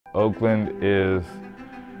Oakland is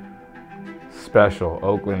special.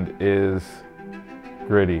 Oakland is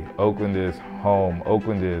gritty. Oakland is home.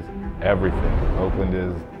 Oakland is everything. Oakland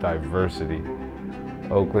is diversity.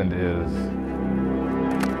 Oakland is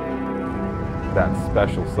that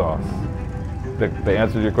special sauce. The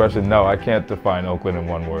answer to your question, no, I can't define Oakland in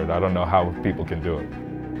one word. I don't know how people can do it.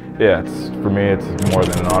 Yeah, for me, it's more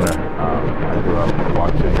than an honor. I grew up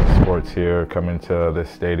watching sports here, coming to this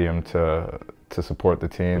stadium to support the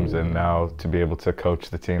teams, and now to be able to coach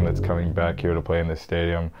the team that's coming back here to play in this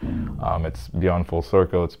stadium. It's beyond full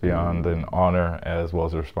circle. It's beyond an honor as well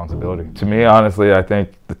as a responsibility. To me, honestly, I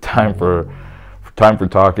think the time for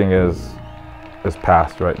talking is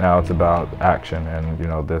past. Right now, it's about action,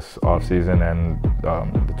 and this off season and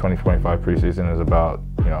the 2025 preseason is about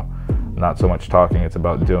not so much talking. It's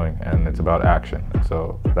about doing, and it's about action. And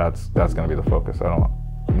so that's going to be the focus. I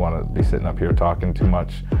don't want to be sitting up here talking too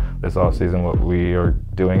much this off season. What we are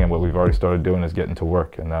doing and what we've already started doing is getting to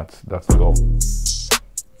work, and that's the goal.